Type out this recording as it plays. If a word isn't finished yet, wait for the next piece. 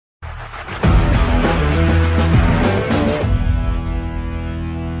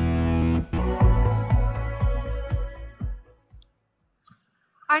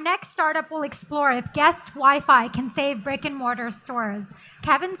Our next startup will explore if guest Wi-Fi can save brick-and-mortar stores.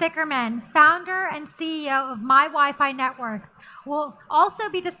 Kevin Zicherman, founder and CEO of MyWiFi Networks, will also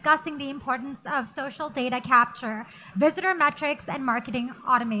be discussing the importance of social data capture, visitor metrics, and marketing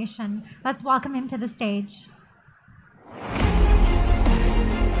automation. Let's welcome him to the stage.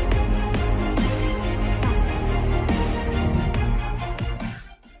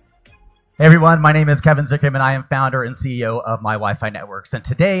 Hey everyone, my name is Kevin Zicherman. I am founder and CEO of MyWiFi Networks. And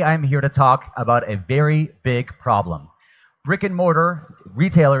today I'm here to talk about a very big problem. Brick and mortar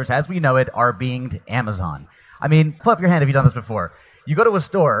retailers, as we know it, are being Amazon. I mean, pull up your hand if you've done this before. You go to a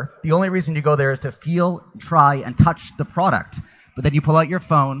store, the only reason you go there is to feel, try, and touch the product. But then you pull out your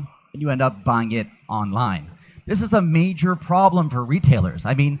phone and you end up buying it online. This is a major problem for retailers.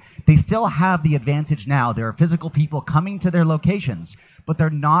 I mean, they still have the advantage now. There are physical people coming to their locations, but they're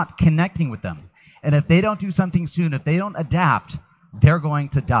not connecting with them. And if they don't do something soon, if they don't adapt, they're going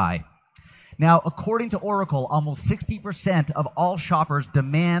to die. Now, according to Oracle, almost 60% of all shoppers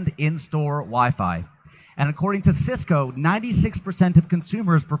demand in-store Wi-Fi. And according to Cisco, 96% of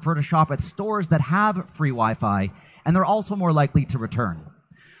consumers prefer to shop at stores that have free Wi-Fi, and they're also more likely to return.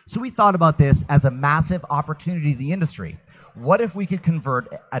 So we thought about this as a massive opportunity in the industry. What if we could convert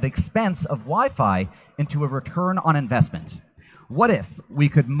an expense of Wi-Fi into a return on investment? What if we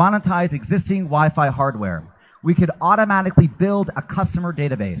could monetize existing Wi-Fi hardware? We could automatically build a customer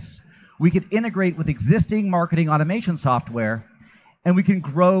database. We could integrate with existing marketing automation software, and we can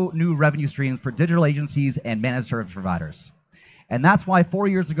grow new revenue streams for digital agencies and managed service providers. And that's why 4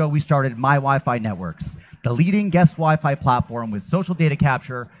 years ago we started MyWiFi Networks, the leading guest Wi-Fi platform with social data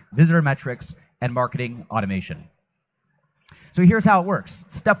capture, visitor metrics, and marketing automation. So here's how it works.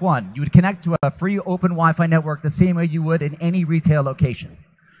 Step one, you would connect to a free open Wi-Fi network the same way you would in any retail location.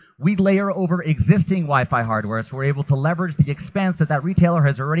 We layer over existing Wi-Fi hardware so we're able to leverage the expense that retailer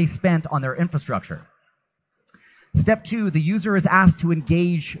has already spent on their infrastructure. Step two, the user is asked to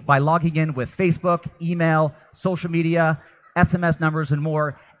engage by logging in with Facebook, email, social media, SMS numbers, and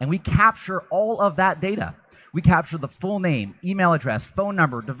more, and we capture all of that data. We capture the full name, email address, phone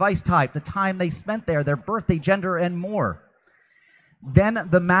number, device type, the time they spent there, their birthday, gender, and more. Then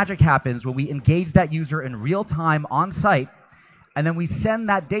the magic happens when we engage that user in real time on site, and then we send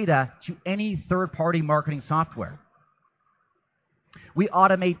that data to any third-party marketing software. We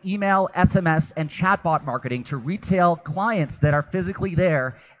automate email, SMS, and chatbot marketing to retail clients that are physically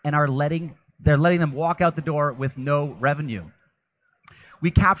there and are letting them walk out the door with no revenue. We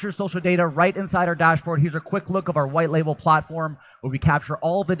capture social data right inside our dashboard. Here's a quick look of our white label platform where we capture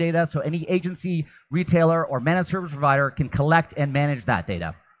all of the data so any agency, retailer, or managed service provider can collect and manage that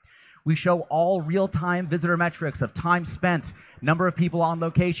data. We show all real-time visitor metrics of time spent, number of people on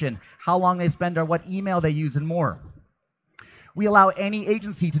location, how long they spend or what email they use, and more. We allow any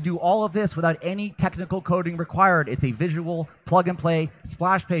agency to do all of this without any technical coding required. It's a visual plug-and-play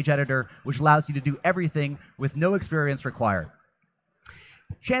splash page editor which allows you to do everything with no experience required.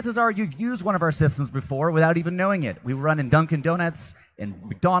 Chances are you've used one of our systems before without even knowing it. We run in Dunkin' Donuts, in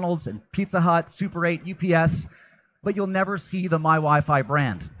McDonald's, in Pizza Hut, Super 8, UPS, but you'll never see the MyWiFi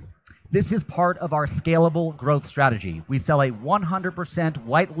brand. This is part of our scalable growth strategy. We sell a 100%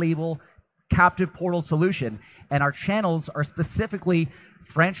 white label captive portal solution, and our channels are specifically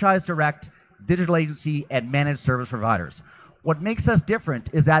franchise direct, digital agency, and managed service providers. What makes us different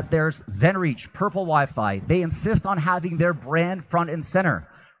is that there's ZenReach, Purple Wi-Fi. They insist on having their brand front and center.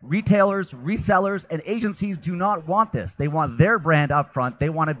 Retailers, resellers, and agencies do not want this. They want their brand up front. They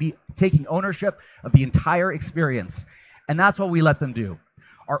want to be taking ownership of the entire experience. And that's what we let them do.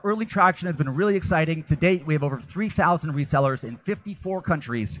 Our early traction has been really exciting. To date, we have over 3,000 resellers in 54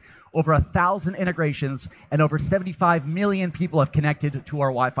 countries, over 1,000 integrations, and over 75 million people have connected to our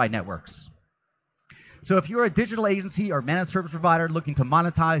Wi-Fi networks. So if you're a digital agency or managed service provider looking to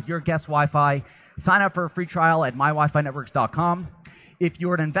monetize your guest Wi-Fi, sign up for a free trial at mywifinetworks.com. If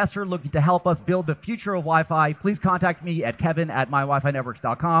you're an investor looking to help us build the future of Wi-Fi, please contact me at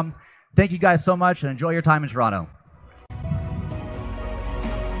kevin@mywifinetworks.com. Thank you guys so much and enjoy your time in Toronto.